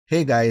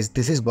Hey guys,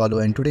 this is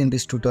Balu and today in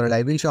this tutorial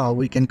I will show how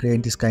we can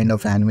create this kind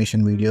of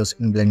animation videos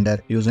in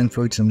Blender using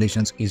fluid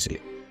simulations easily.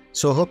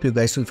 So hope you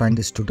guys will find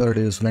this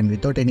tutorial useful, and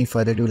without any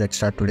further ado, let's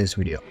start today's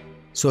video.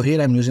 So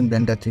here I'm using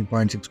Blender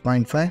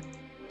 3.6.5.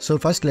 So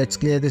first let's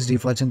clear this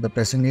default scene by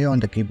pressing A on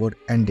the keyboard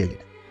and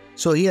delete.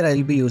 So here I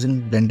will be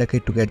using Blender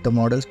Kit to get the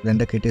models.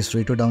 Blender Kit is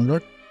free to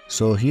download.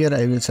 So here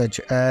I will search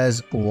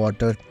as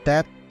water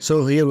tap.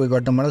 So here we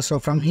got the model. So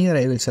from here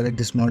I will select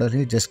this model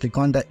here. Just click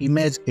on the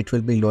image. It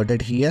will be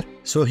loaded here.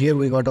 So here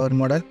we got our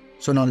model.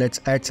 So now let's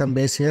add some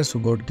base here. So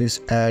go to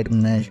this add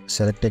mesh,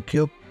 select a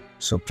cube.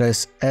 So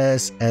press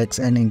S, X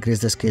and increase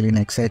the scale in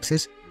X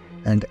axis,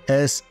 and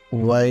S,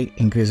 Y,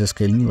 increase the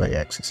scale in Y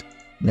axis.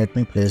 Let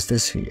me place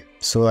this here.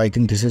 So I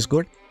think this is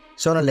good.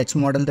 So now let's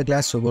model the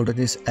glass. So go to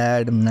this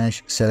add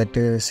mesh, select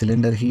a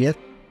cylinder here.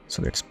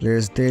 So let's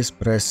place this,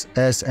 press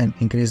S and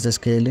increase the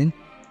scaling,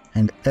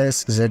 and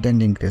S, Z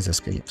and increase the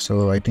scale.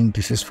 So I think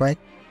this is fine.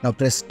 Now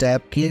press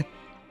tab key.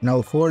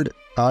 Now hold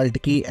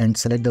alt key and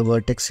select the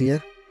vertex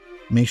here.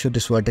 Make sure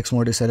this vertex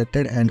mode is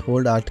selected and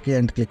hold alt key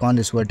and click on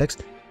this vertex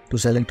to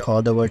select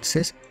all the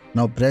vertices.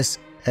 Now press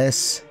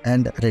S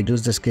and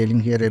reduce the scaling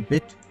here a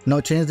bit.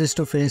 Now change this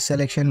to face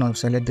selection. Now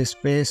select this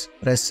face,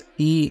 press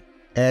E,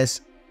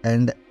 S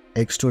and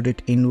extrude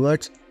it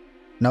inwards.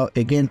 Now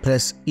again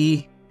press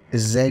E,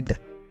 Z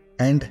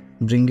and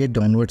bring it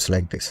downwards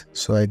like this.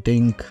 So I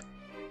think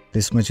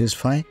this much is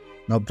fine.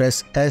 Now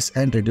press S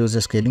and reduce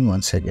the scaling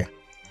once again.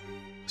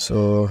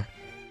 So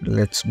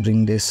let's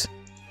bring this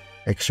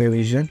X-ray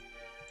vision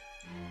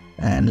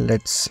and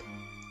let's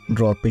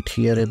drop it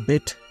here a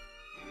bit.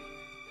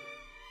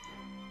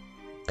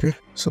 Okay,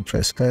 so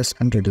press S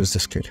and reduce the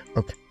scale.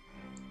 Okay.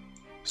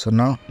 So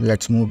now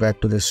let's move back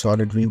to the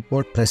solid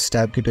viewport. Press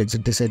tab key to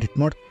exit this edit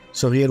mode.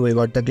 So here we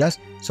got the glass.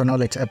 So now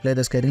let's apply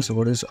the scaling. So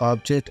go to this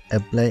object,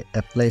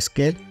 apply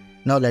scale.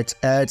 Now let's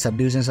add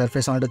subdivision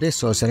surface onto this.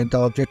 So select the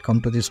object,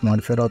 come to this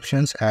modifier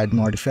options, add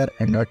modifier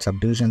and add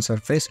subdivision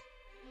surface.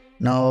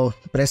 Now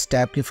press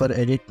tab key for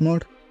edit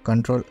mode,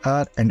 Ctrl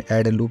R and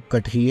add a loop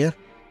cut here.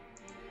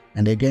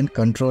 And again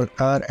Ctrl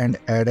R and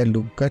add a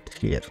loop cut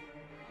here.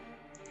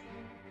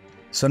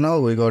 So now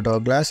we got our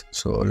glass.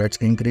 So let's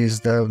increase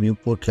the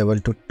viewport level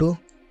to 2.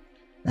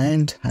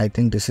 And I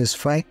think this is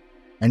fine.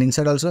 And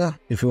inside also,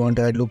 if you want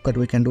to add loop cut,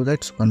 we can do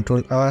that. So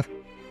Ctrl R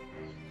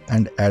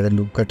and add a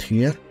loop cut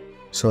here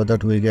so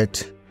that we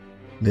get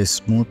this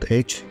smooth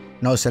edge.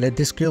 Now select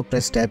this cube,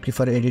 press tab key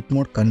for edit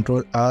mode,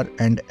 Ctrl R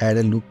and add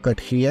a loop cut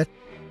here.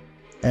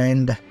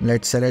 And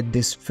let's select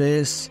this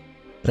face,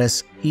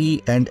 press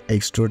E and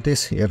extrude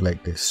this here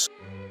like this.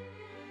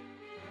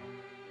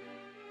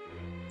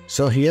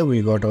 So here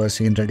we got our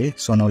scene ready.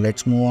 So now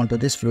let's move on to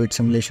this fluid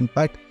simulation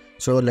part.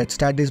 So let's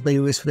start this by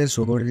UV sphere.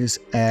 So go to this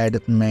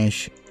add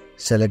mesh,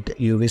 select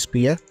UV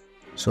sphere.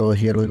 So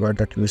here we got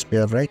that UV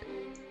sphere, right?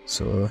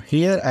 So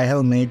here I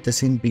have made the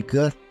scene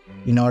bigger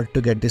in order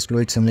to get this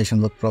fluid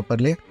simulation work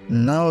properly.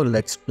 Now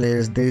let's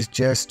place this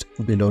just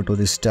below to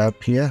this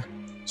tab here.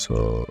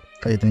 So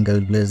I think I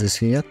will place this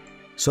here.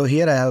 So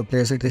here I have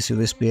placed this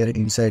UV sphere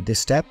inside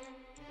this tab.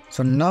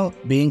 So now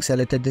being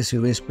selected this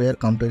UV sphere,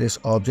 come to this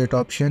object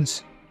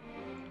options,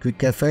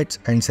 quick effects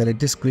and select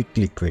this quick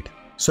liquid.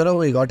 So now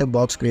we got a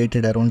box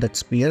created around that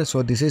sphere.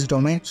 So this is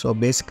domain. So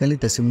basically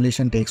the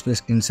simulation takes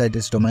place inside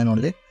this domain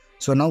only.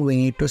 So now we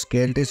need to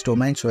scale this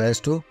domain so as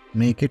to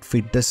make it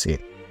fit the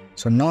scene.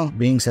 So now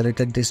being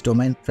selected this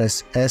domain,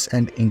 press S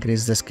and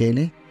increase the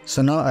scaling.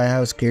 So now I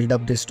have scaled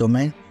up this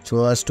domain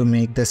so as to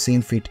make the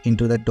scene fit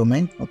into that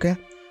domain. Okay.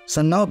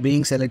 So now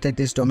being selected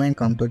this domain,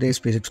 come to this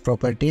physics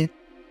property.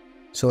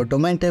 So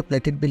domain type,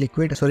 let it be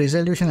liquid. So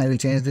resolution, I will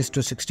change this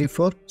to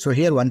 64. So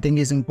here one thing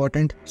is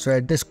important. So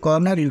at this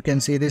corner, you can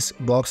see this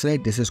box,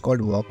 right? This is called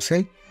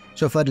voxel.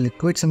 So for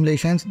liquid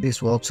simulations, this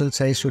voxel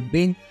size should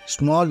be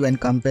small when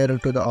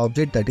compared to the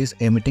object that is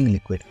emitting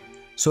liquid.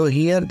 So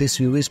here this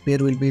UV sphere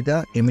will be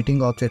the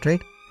emitting object,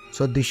 right?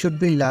 So this should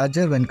be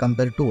larger when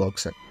compared to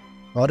voxel,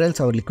 or else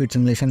our liquid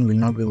simulation will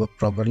not be work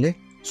properly.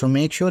 So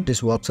make sure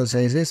this voxel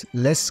size is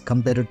less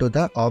compared to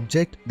the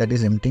object that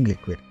is emitting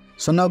liquid.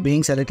 So now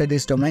being selected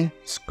this domain,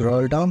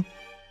 scroll down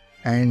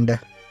and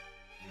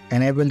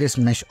enable this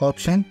mesh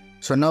option.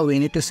 So now we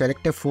need to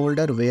select a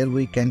folder where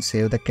we can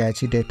save the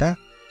cache data.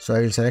 So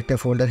I will select a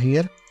folder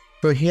here.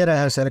 So here I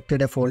have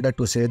selected a folder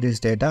to save this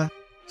data.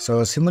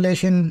 So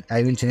simulation,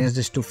 I will change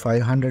this to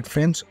 500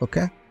 frames.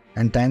 Okay.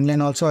 And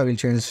timeline also I will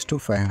change this to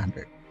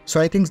 500.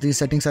 So I think these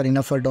settings are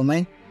enough for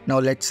domain. Now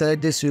let's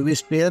select this UV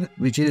sphere,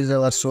 which is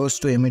our source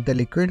to emit the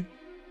liquid.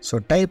 So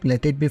type,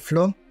 let it be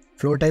flow.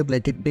 Flow type,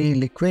 let it be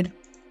liquid.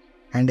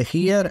 And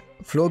here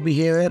flow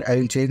behavior, I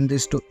will change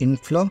this to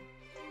inflow.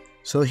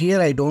 So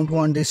here I don't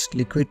want this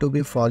liquid to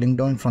be falling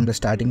down from the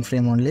starting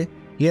frame only.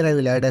 Here I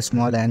will add a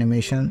small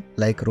animation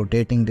like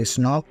rotating this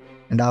knob,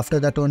 and after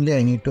that only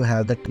I need to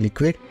have that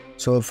liquid.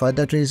 So for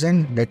that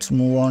reason, let's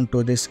move on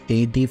to this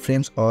 80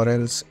 frames, or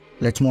else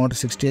let's move on to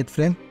 68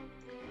 frame.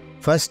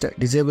 First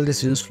disable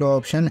this use flow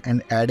option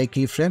and add a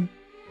keyframe.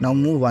 Now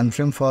move one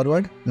frame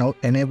forward. Now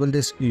enable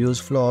this use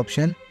flow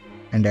option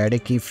and add a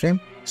keyframe.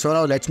 So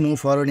now let's move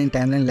forward in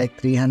timeline like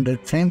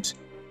 300 frames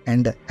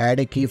and add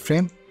a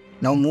keyframe.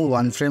 Now move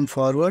one frame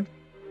forward.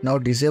 Now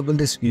disable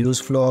this use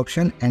flow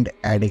option and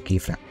add a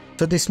keyframe.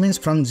 So this means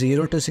from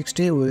 0 to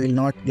 60 we will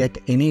not get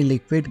any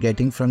liquid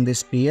getting from this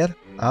sphere.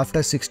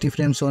 After 60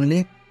 frames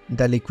only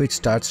the liquid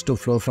starts to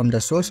flow from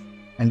the source,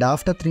 and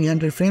after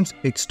 300 frames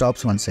it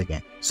stops once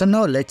again. So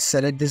now let's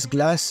select this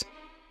glass,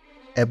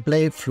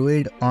 apply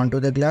fluid onto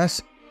the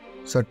glass.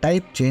 So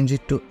type change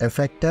it to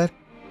effector,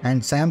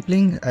 and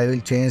sampling I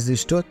will change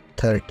this to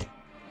 30.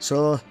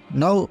 So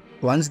now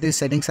once these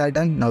settings are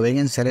done, now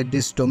again select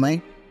this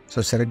domain.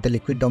 So select the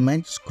liquid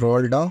domain,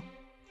 scroll down.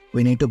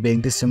 We need to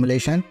bake this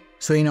simulation.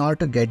 So in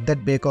order to get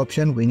that bake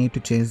option, we need to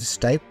change this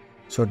type.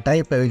 So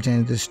type I will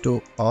change this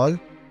to all,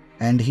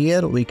 and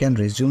here we can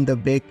resume the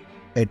bake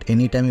at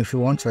any time if you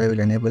want. So I will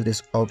enable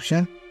this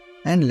option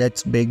and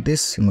let's bake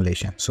this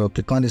simulation. So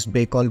click on this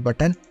bake all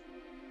button.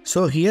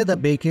 So here the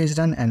bake is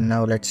done, and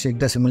now let's check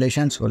the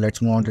simulation. So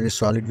let's move on to the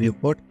solid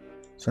viewport.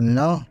 So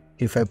now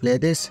if I play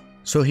this,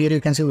 so here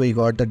you can see we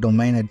got the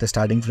domain at the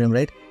starting frame,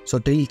 right? So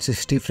till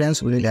 60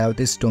 frames we will have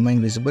this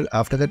domain visible.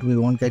 After that we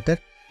won't get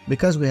that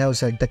because we have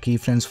set the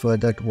keyframes for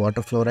that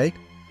water flow, right?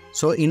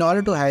 So in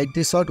order to hide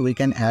this out, we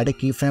can add a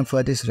keyframe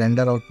for this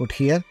render output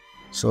here.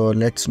 So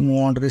let's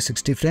move on to the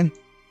 60 frame.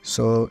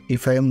 So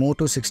if I move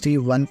to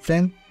 61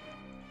 frame,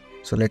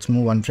 so let's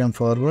move one frame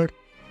forward.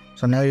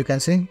 So now you can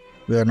see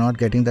we are not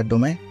getting the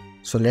domain.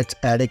 So let's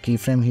add a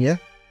keyframe here.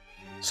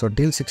 So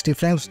till 60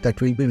 frames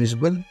that will be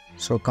visible.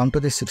 So come to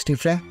this 60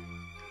 frame,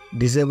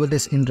 disable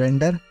this in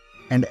render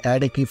and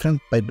add a keyframe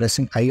by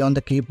pressing I on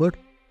the keyboard.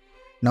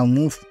 Now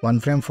move one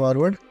frame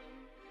forward,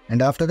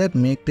 and after that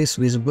make this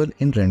visible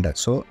in render.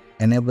 So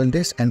enable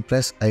this and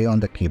press I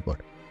on the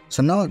keyboard.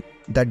 So now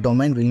that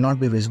domain will not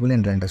be visible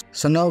in render.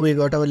 So now we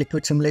got our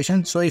liquid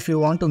simulation. So if you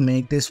want to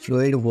make this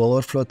fluid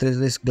overflow through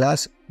this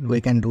glass,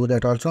 we can do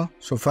that also.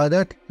 So for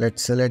that,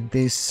 let's select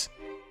this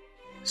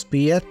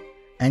sphere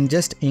and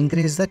just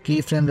increase the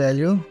keyframe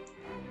value.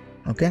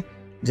 Okay,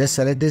 just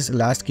select this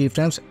last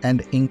keyframes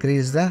and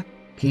increase the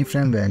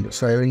keyframe value.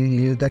 So I will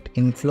leave that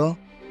inflow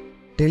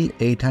till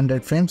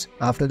 800 frames.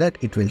 After that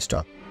it will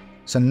stop.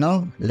 So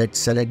now let's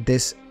select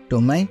this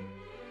domain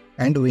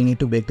and we need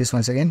to bake this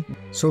once again.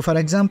 So for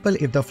example,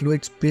 if the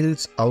fluid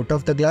spills out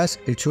of the glass,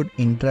 it should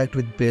interact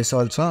with base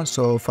also.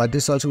 So for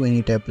this also we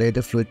need to apply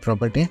the fluid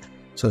property.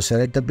 So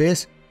select the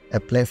base,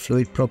 apply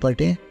fluid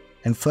property,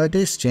 and for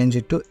this change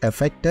it to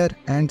effector,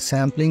 and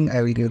sampling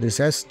I will give this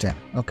as 10.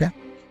 Okay,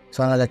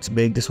 so now let's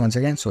bake this once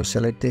again. So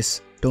select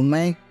this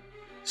domain,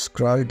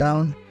 scroll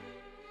down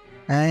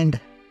and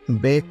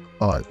bake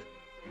all.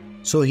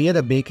 So here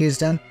the bake is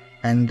done,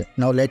 and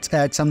now let's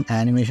add some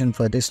animation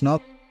for this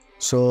knob.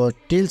 So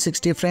till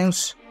 60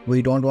 frames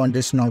we don't want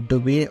this knob to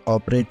be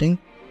operating.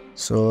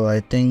 So I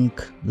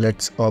think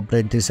let's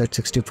operate this at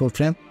 64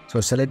 frame.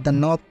 So select the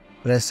knob,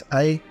 press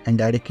I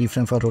and add a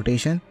keyframe for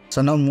rotation.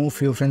 So now move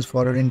few frames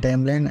forward in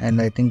timeline,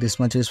 and I think this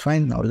much is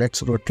fine. Now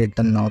let's rotate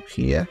the knob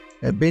here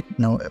a bit.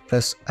 Now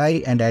press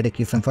I and add a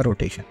keyframe for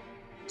rotation.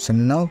 So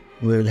now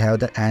we will have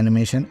the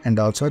animation, and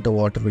also the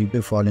water will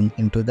be falling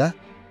into the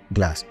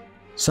glass.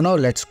 So now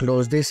let's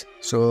close this.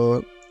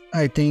 So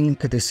I think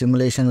the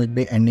simulation will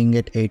be ending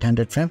at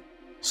 800 frame.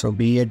 So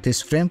be at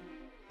this frame,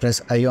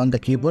 press I on the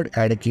keyboard,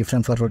 add a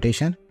keyframe for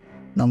rotation.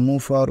 Now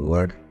move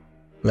forward,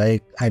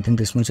 like I think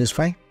this much is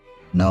fine.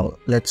 Now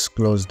let's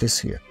close this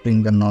here,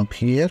 bring the knob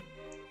here,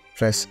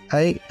 press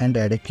I and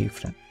add a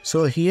keyframe.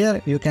 So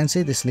here you can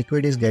see this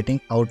liquid is getting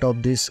out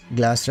of this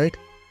glass, right?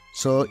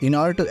 So in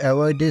order to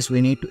avoid this,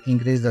 we need to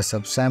increase the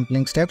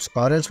subsampling steps,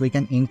 or else we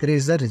can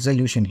increase the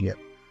resolution here.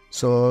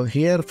 So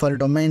here for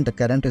domain, the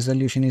current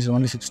resolution is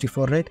only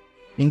 64, right?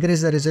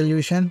 Increase the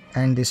resolution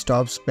and this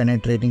stops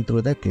penetrating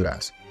through the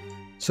glass.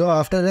 So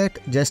after that,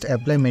 just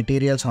apply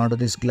materials onto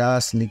this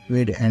glass,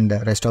 liquid and the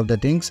rest of the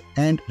things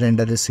and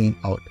render the scene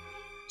out.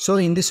 So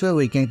in this way,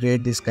 we can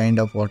create this kind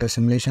of water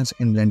simulations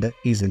in Blender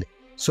easily.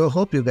 So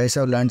hope you guys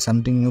have learned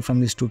something new from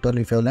this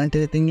tutorial. If you have learned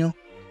anything new,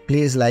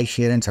 please like,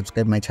 share and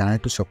subscribe my channel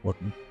to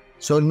support me.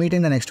 So we'll meet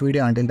in the next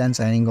video. Until then,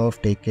 signing off.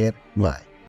 Take care. Bye.